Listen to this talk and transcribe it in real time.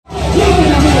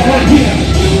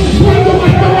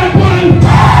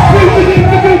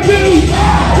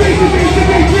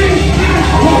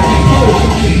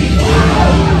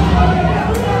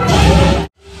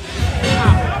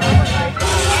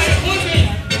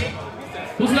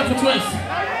for twist.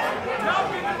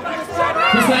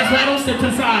 This last battle, step to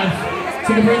the side.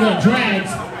 So you can bring the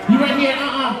drags. You right here,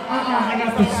 I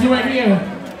got this. You right here.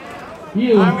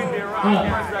 You.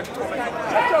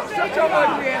 Shut your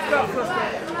ugly ass up, sister.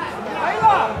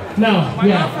 No,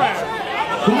 yeah.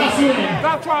 What house you in?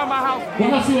 Stop trying my house. What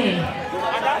house you in? I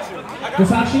got you.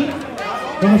 Versace?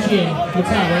 What house she in? What's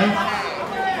that, right?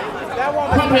 That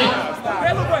woman. Pump it.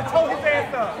 That little boy told his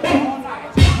ass up.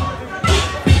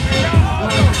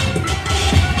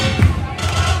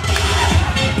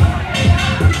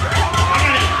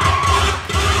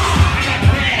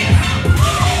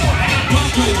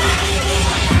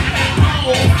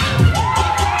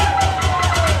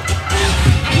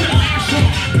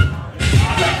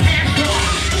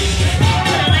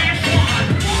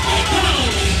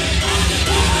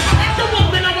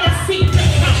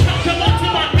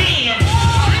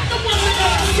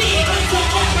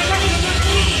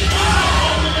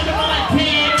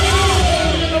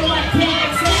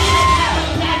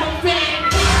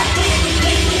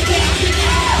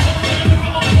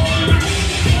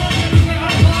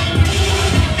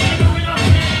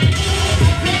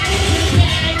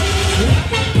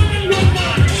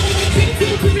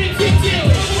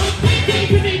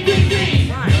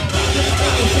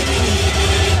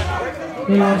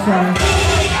 Yeah, sorry.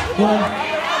 1,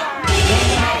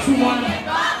 2, 1,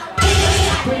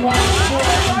 3, 1, 4,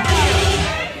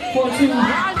 4, 2,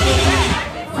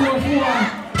 4,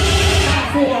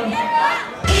 4.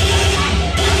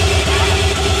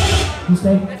 You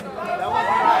stay.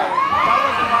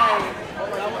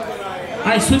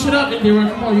 Alright, switch it up,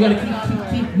 Indira. Come on, you gotta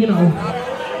keep, you know,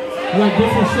 like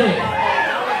different shit.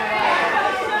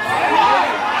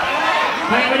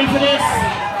 Alright, ready for this?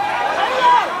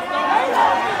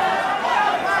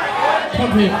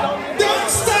 Pump it. Don't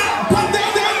stop, pump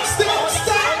it, don't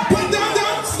stop, pump it,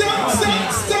 don't stop,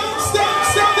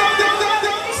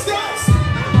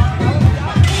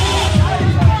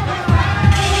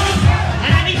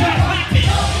 And I need you to clap it.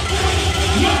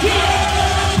 You do it.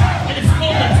 And it's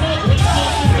called the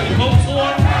괘ᴜⴜ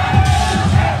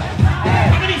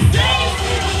How many stays?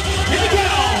 Here we go.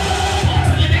 On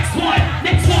to the next one.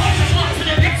 Next one. On to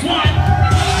the next one.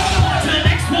 On to the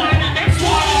next one. The next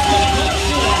one is called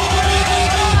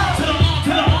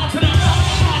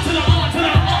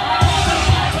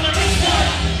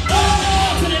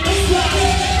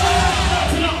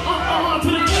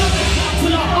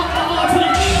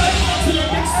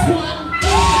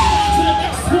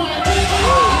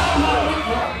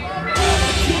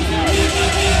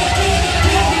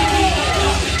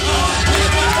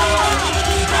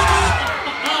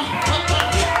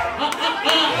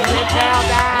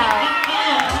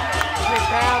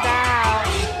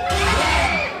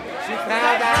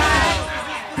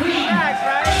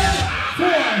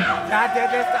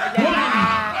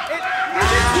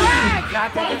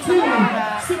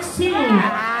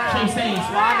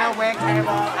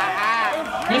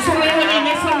Next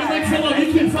time you wait too long, you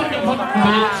can fucking fuck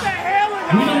bitch.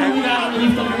 We know we got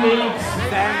underneath the wigs.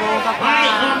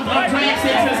 Alright, drag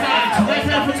says this out. Right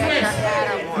now for twist.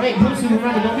 Wait, Boosie,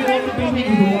 remember, don't be one of the big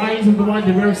niggas. The wires of the one,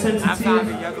 they're very sensitive.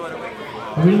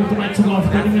 And we let the mic took off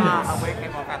 30 minutes.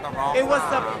 It was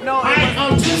the no.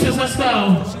 Alright, twisters, let's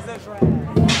go.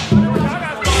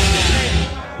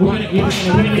 We're gonna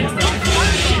get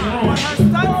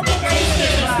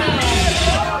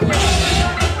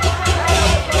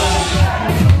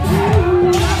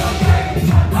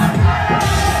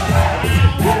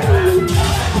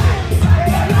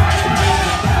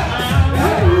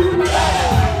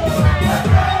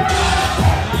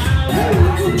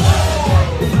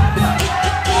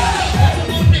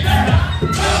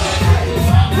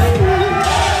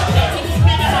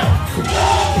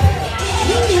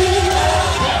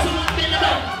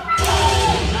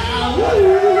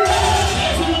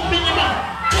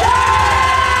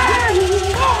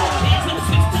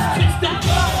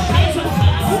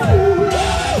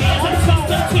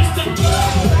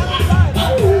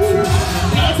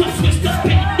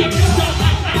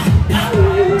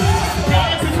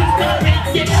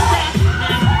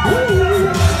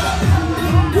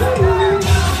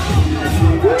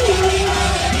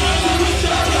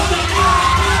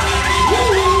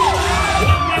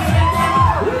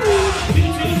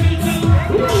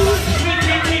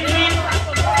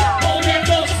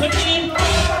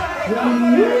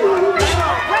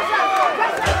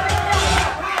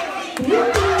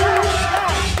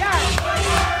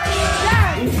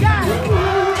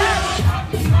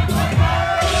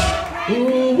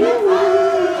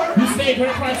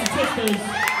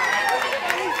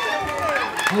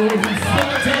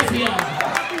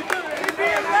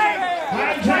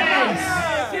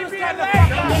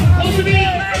ⴑ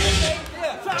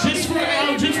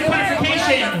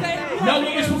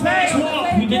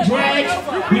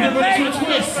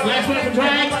this. Last one for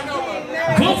drags.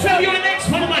 Go tell your next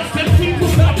one of my 15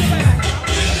 performances.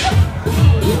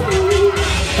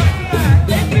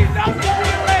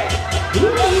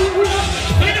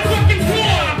 Clear the fucking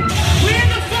floor. Clear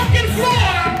the fucking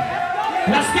floor.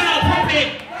 Let's go, pump it.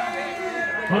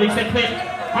 Oh, he said quit.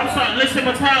 I'm sorry, listen,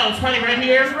 Motha, it's funny right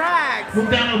here. Move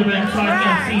down a little bit, I'm sorry, I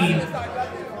can't see.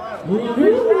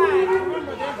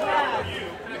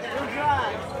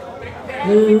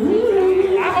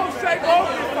 I hope Shay goes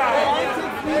this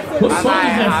time. What song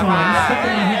is that from? It's stuck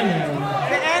in my head now.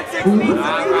 The antics need to be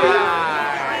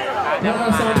That's my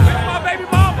song. That's my baby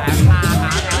mama. That's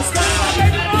my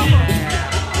baby mama.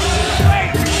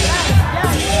 Wait.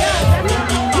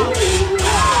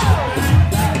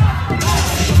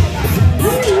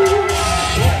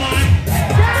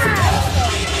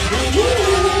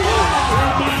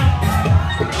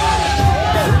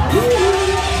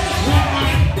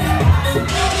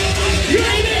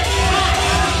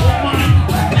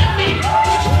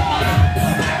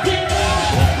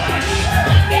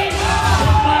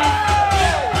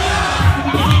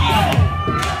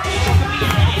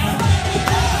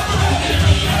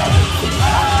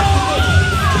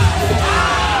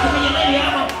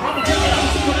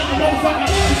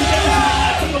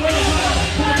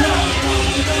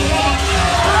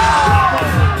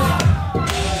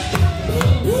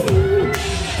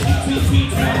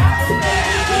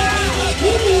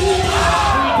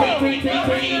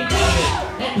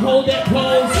 Hold that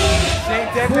pose.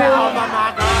 Shake that down, my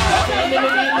girl. Shake that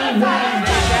down, my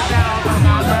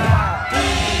girl.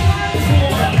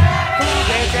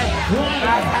 Shake that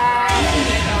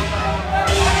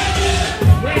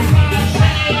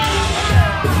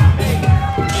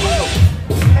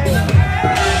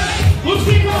Let's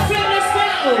keep on feeling this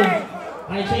now.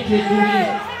 I changed it.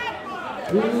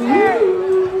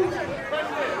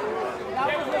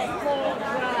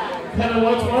 Can I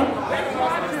watch one?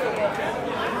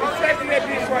 That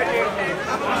bitch right there, man.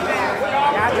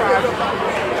 Yeah, I tried.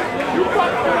 You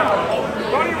fucked it up.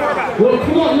 Don't even worry about it. Well,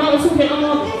 come on, no, it's okay.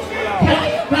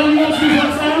 Can we watch this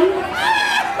one sound?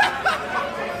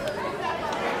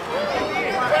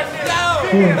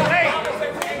 Hey,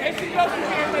 and she knows you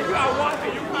can't say you gotta watch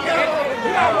it. You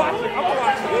gotta watch it. I'm gonna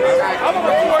watch it. I'm gonna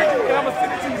record you and I'm gonna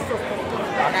send it to you so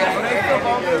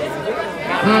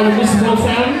This is one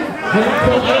sound. I didn't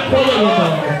call it yet though.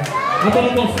 I'm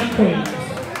gonna go front page.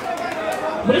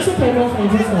 But it's okay, no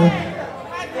friends, it's fine.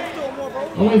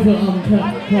 I'll wait for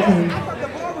Catherine.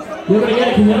 You're gonna get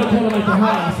it because you're not coming like the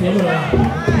house. You're gonna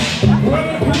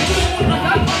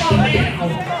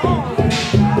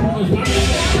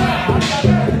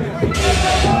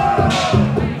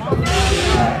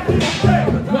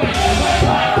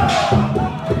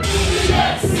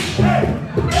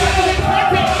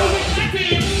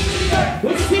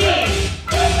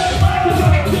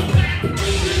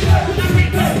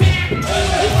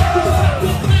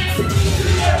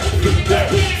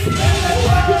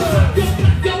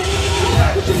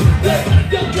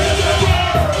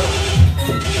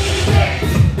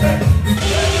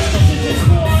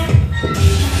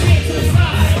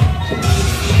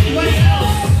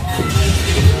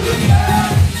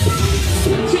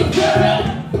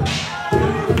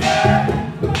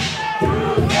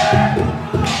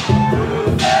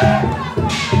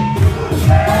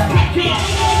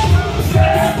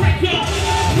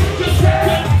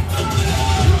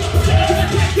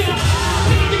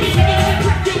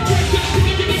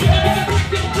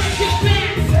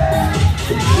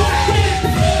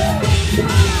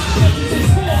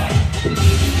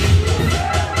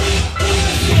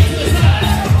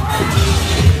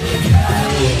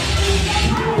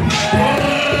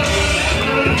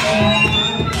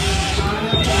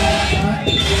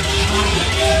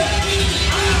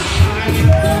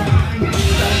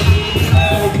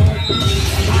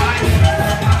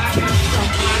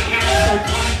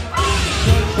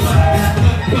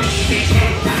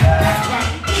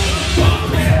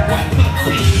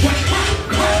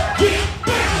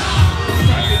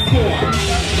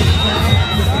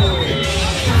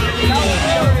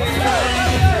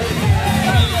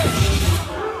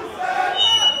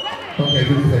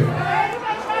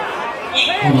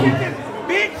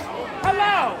bitch,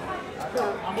 hello.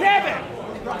 Kevin.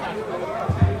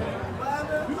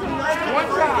 One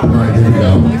time. All right, here we go.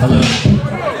 Hello.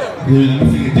 Good, let me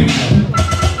see it. Here we go.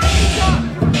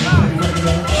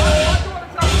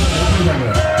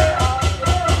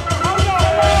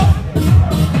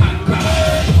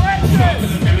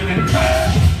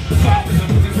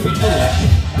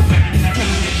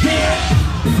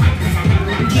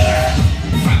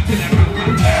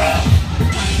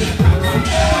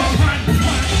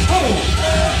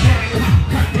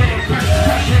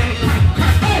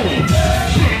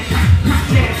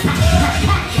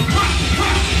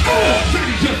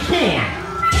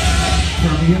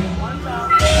 me up.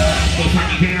 So turn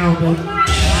me down, baby.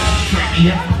 Turn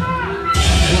me up.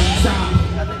 One time.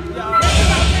 Turn me down.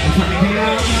 Turn me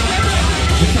up.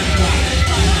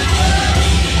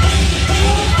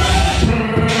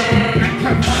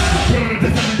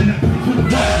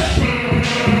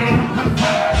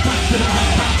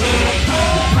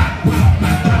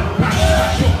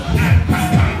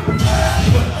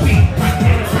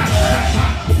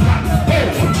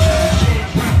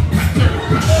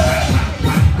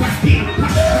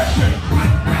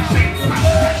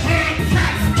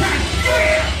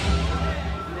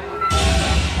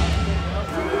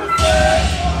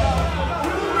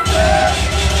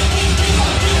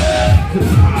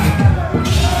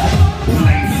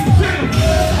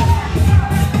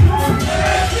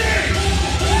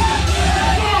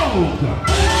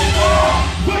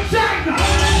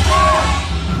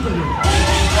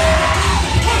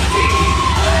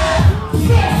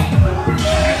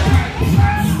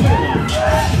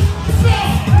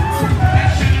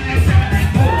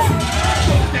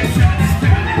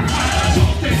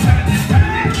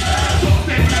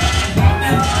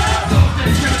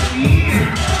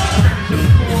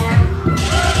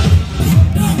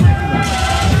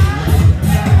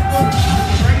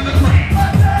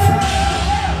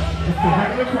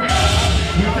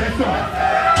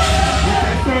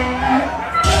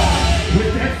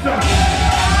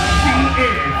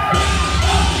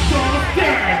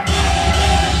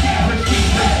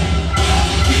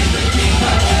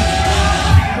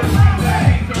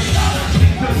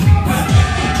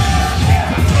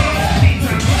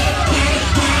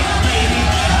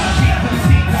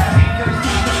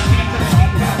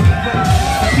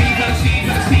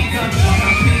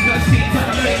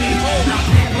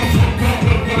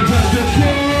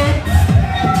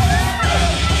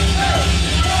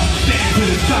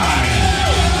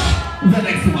 The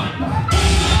next one.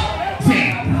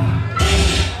 10,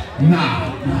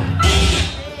 9,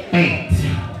 8,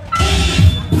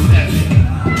 7,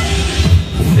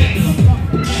 6,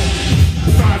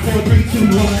 5, 4, 3, 2,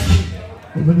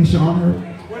 1. Let me show her.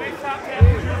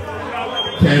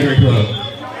 Category club.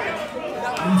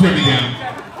 Turn me down.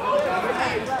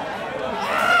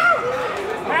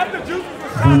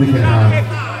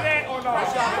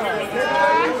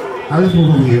 I just move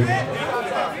over here.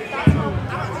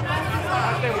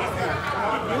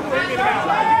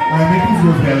 Alright, make these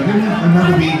look better. Give me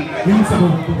another beat. Give me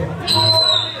some.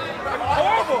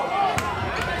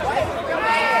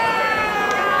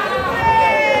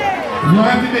 You don't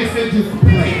have to make sense, just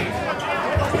play it.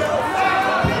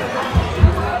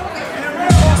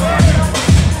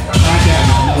 I got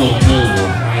no.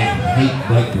 I hate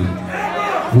black people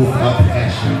with a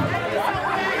passion.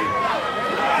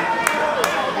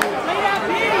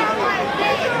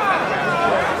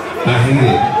 I hate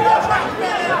it.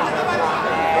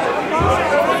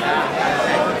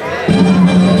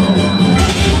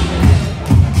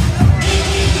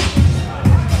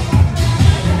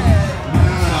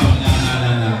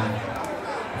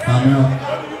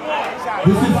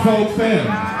 This is folk film.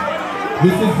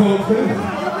 This is folk film.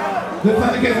 Let's try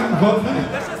to get out of folk film.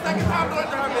 Let's just take it out of the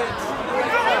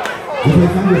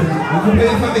Let's play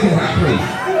something get hot, please.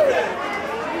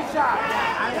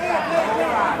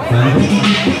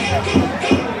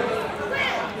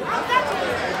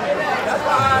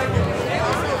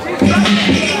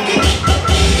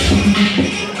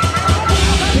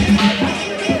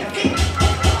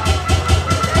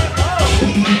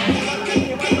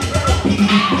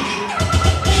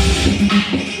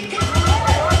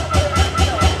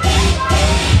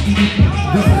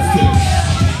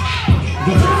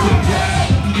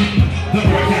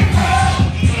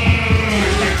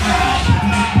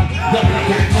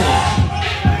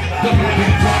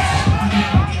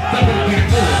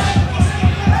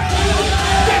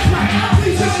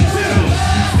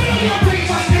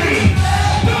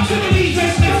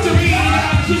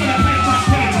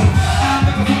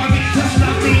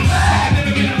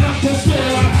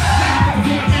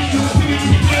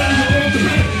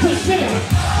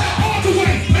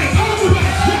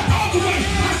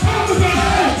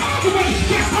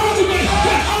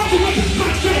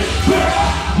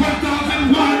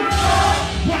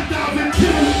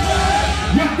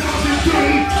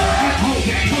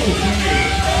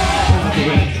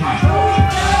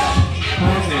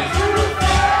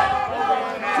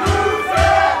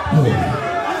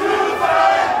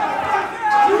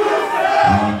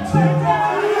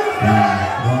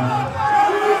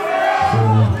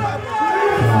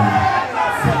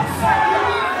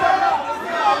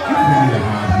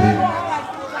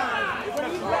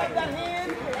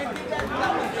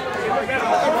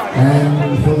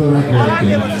 And for the record,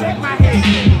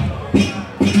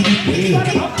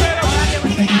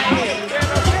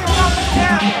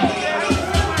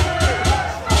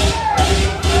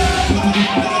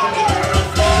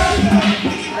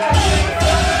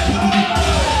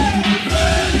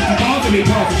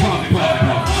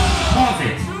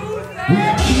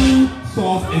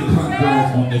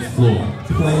 girls on this floor.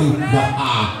 Play the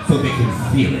ha so they can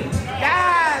feel it.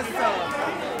 Yes!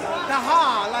 The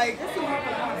ha, like,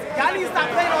 y'all need to stop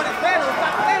playing on his pedal.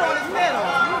 Stop playing on his pedal.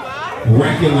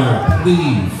 Regular,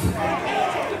 please.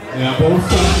 Yeah, both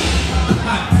sides.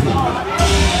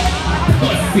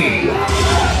 Pussy.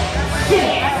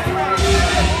 Soft.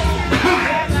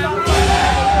 Hot.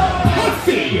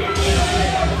 Pussy.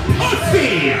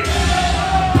 Pussy.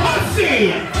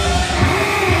 Pussy.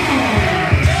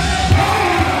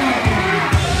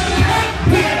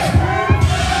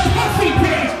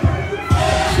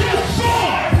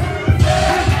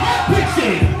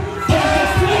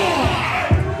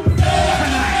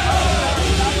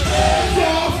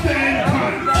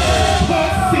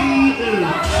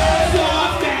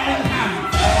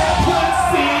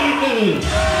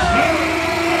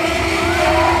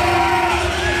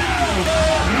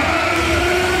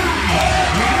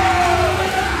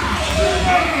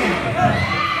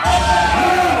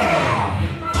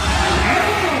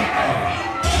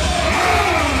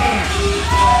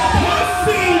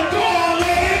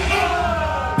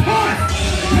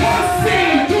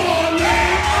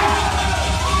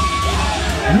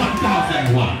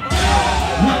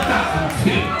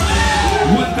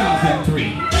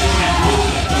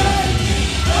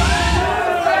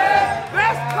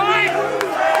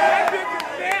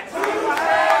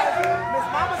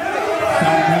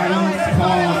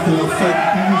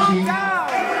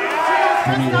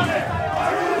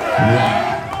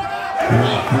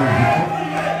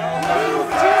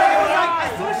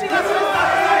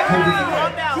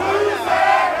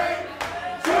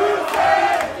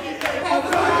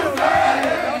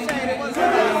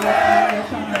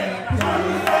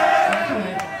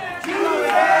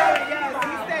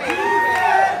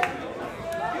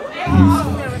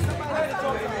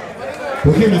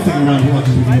 We'll give him a second round of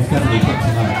applause. We can most definitely put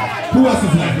tonight. Who else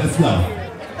is left? Let's go.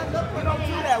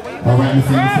 All right, Miss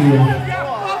Anderson.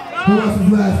 Who else is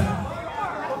left?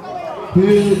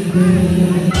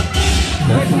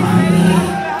 That's fine.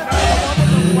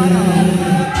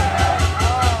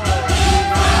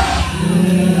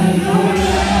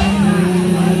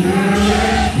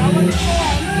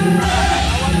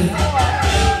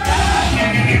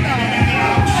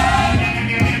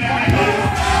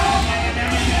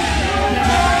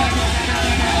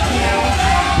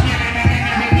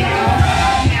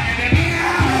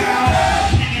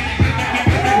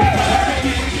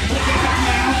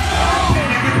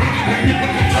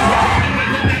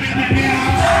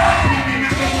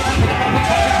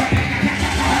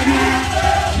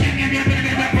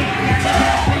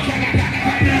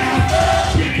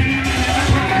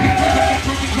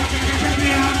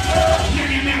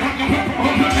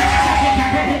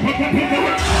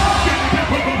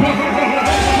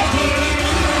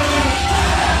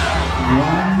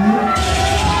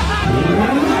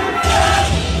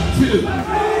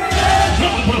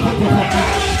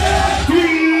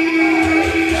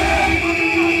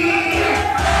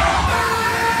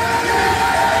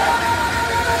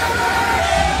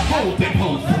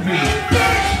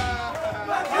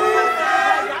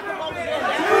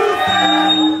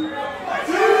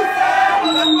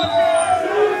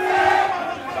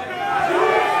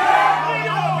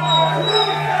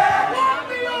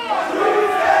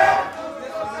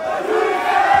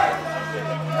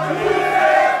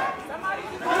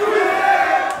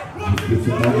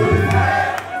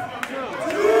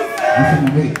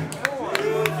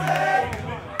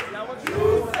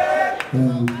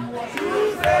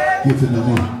 Get to the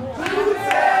one.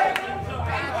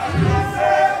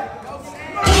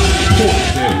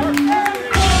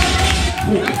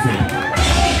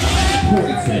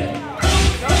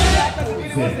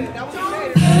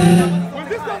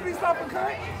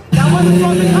 That wasn't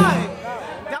supposed to cut.